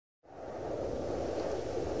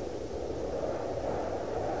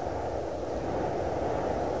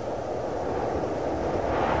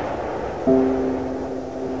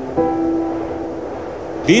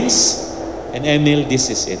Vince and Emil, this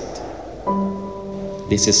is it.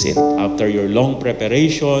 This is it. After your long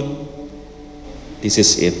preparation, this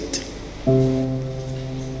is it.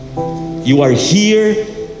 You are here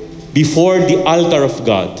before the altar of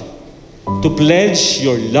God to pledge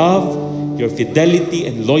your love, your fidelity,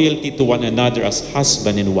 and loyalty to one another as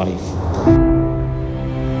husband and wife.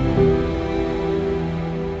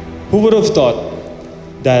 Who would have thought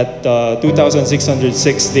that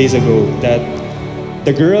 2,606 days ago that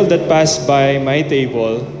the girl that passed by my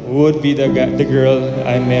table would be the girl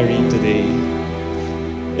I'm marrying today?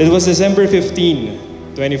 It was December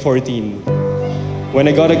 15, 2014, when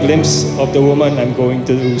I got a glimpse of the woman I'm going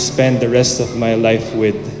to spend the rest of my life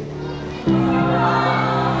with.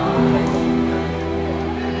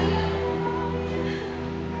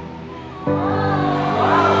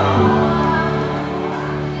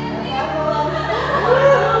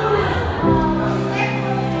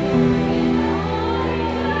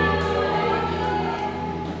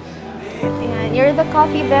 You're the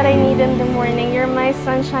coffee that I need in the morning. You're my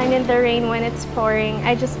sunshine in the rain when it's pouring.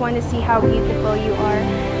 I just want to see how beautiful you are.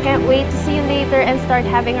 Can't wait to see you later and start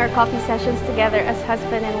having our coffee sessions together as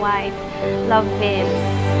husband and wife. Love, Vince.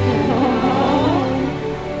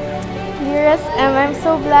 Dearest Em, I'm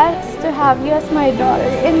so blessed to have you as my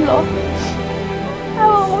daughter-in-law. I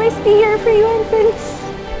will always be here for you and Vince.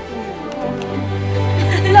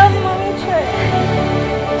 Love, Mommy Church.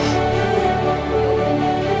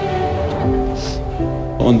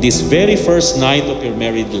 On this very first night of your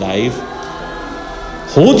married life,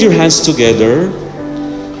 hold your hands together,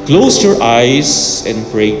 close your eyes, and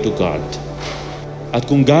pray to God. At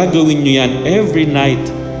kung gagawin nyo yan every night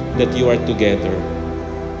that you are together,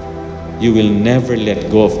 you will never let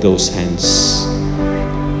go of those hands.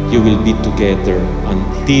 You will be together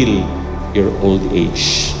until your old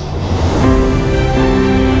age.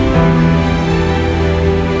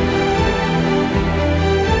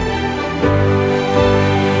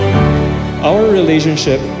 Our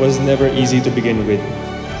relationship was never easy to begin with.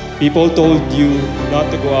 People told you not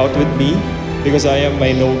to go out with me because I am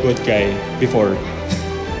my no-good guy before.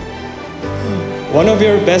 One of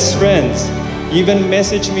your best friends even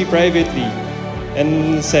messaged me privately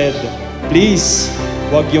and said, "Please,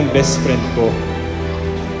 wag yung best friend ko."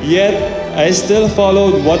 Yet, I still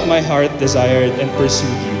followed what my heart desired and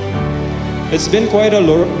pursued you. It's been quite a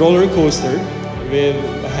roller coaster. We've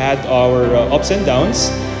had our ups and downs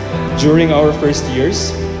during our first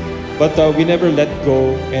years, but we never let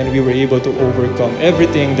go, and we were able to overcome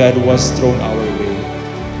everything that was thrown our way.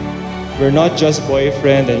 We're not just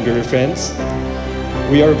boyfriend and girlfriends,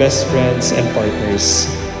 we are best friends and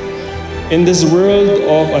partners. In this world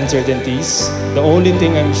of uncertainties, the only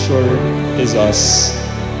thing I'm sure is us,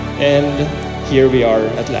 and here we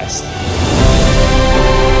are at last.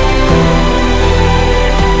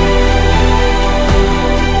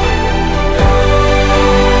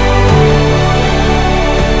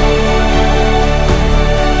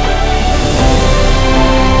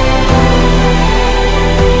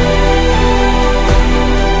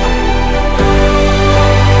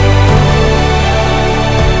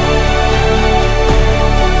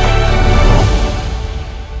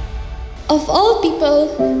 Of all people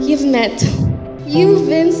you've met, you,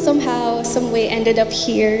 Vince, somehow, someway ended up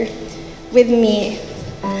here with me.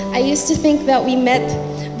 I used to think that we met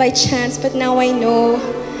by chance, but now I know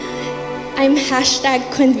I'm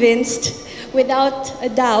 #convinced, without a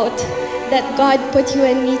doubt, that God put you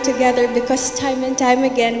and me together because time and time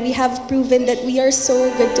again we have proven that we are so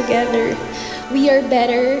good together. We are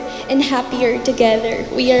better and happier together.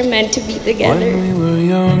 We are meant to be together. When we were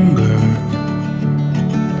younger,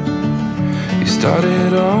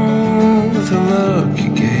 started all with the look you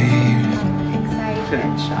gave. Excited,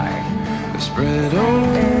 Char. Spread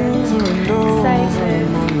over and over. Excited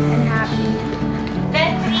and happy.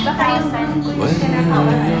 When we were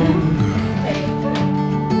younger.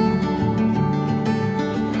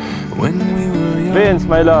 When we were younger. Vince,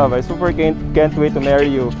 my love, I super can't wait to marry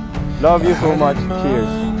you. Love you so much. Cheers.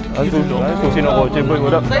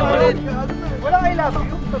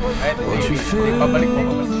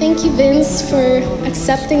 Thank you, Vince, for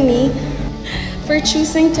accepting me, for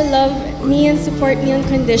choosing to love me and support me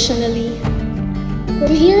unconditionally.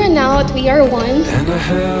 From here on out, we are one.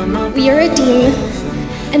 We are a team.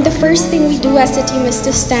 And the first thing we do as a team is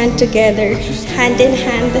to stand together, hand in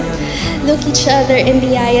hand, look each other in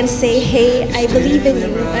the eye and say, "Hey, I believe in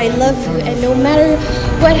you, I love you, and no matter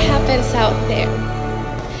what happens out there,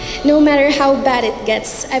 no matter how bad it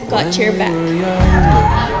gets, I've got your back."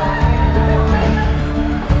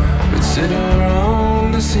 We'd sit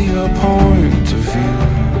around to see your point of view.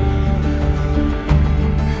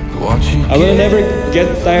 I will never get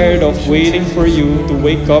tired of waiting for you to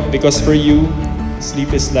wake up, because for you,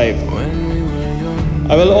 sleep is life.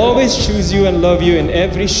 I will always choose you and love you in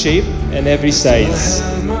every shape and every size.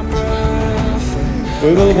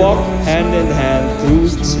 We will walk hand in hand through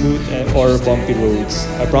smooth or bumpy roads.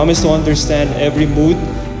 I promise to understand every mood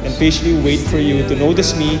and patiently wait for you to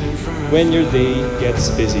notice me when your day gets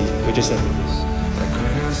busy, which is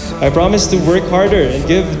I promise to work harder and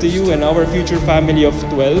give to you and our future family of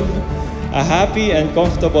 12 a happy and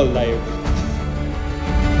comfortable life.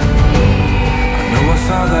 I know I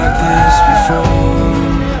felt like this before.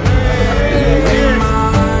 It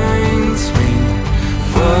reminds me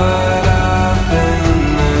what I've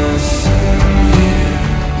been missing here.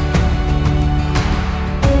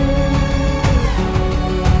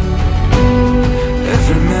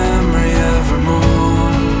 Every memory, every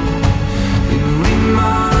more, it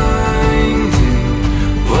reminding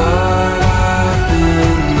what I've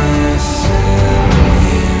been missing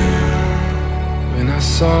here. When I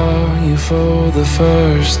saw you for the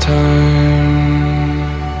first time,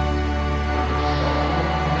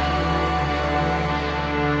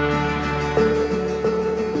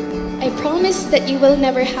 I promise that you will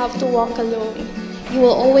never have to walk alone. You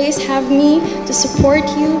will always have me to support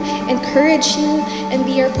you, encourage you, and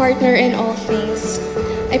be your partner in all things.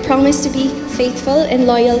 I promise to be faithful and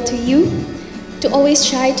loyal to you, to always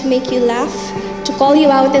try to make you laugh, to call you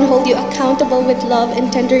out and hold you accountable with love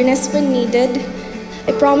and tenderness when needed.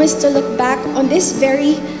 I promise to look back on this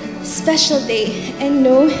very special day and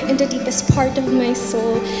know in the deepest part of my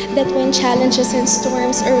soul that when challenges and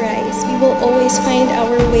storms arise, we will always find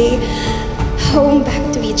our way home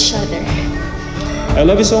back to each other. I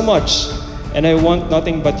love you so much, and I want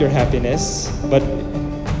nothing but your happiness. But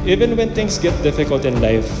even when things get difficult in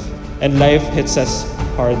life, and life hits us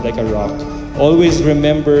hard like a rock, always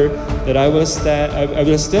remember that I will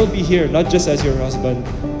still be here, not just as your husband,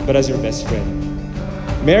 but as your best friend.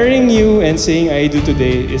 Marrying you and saying I do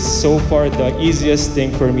today is so far the easiest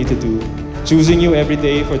thing for me to do. Choosing you every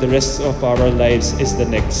day for the rest of our lives is the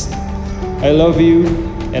next. I love you,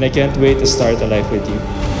 and I can't wait to start a life with you.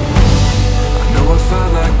 I know I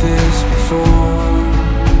felt like this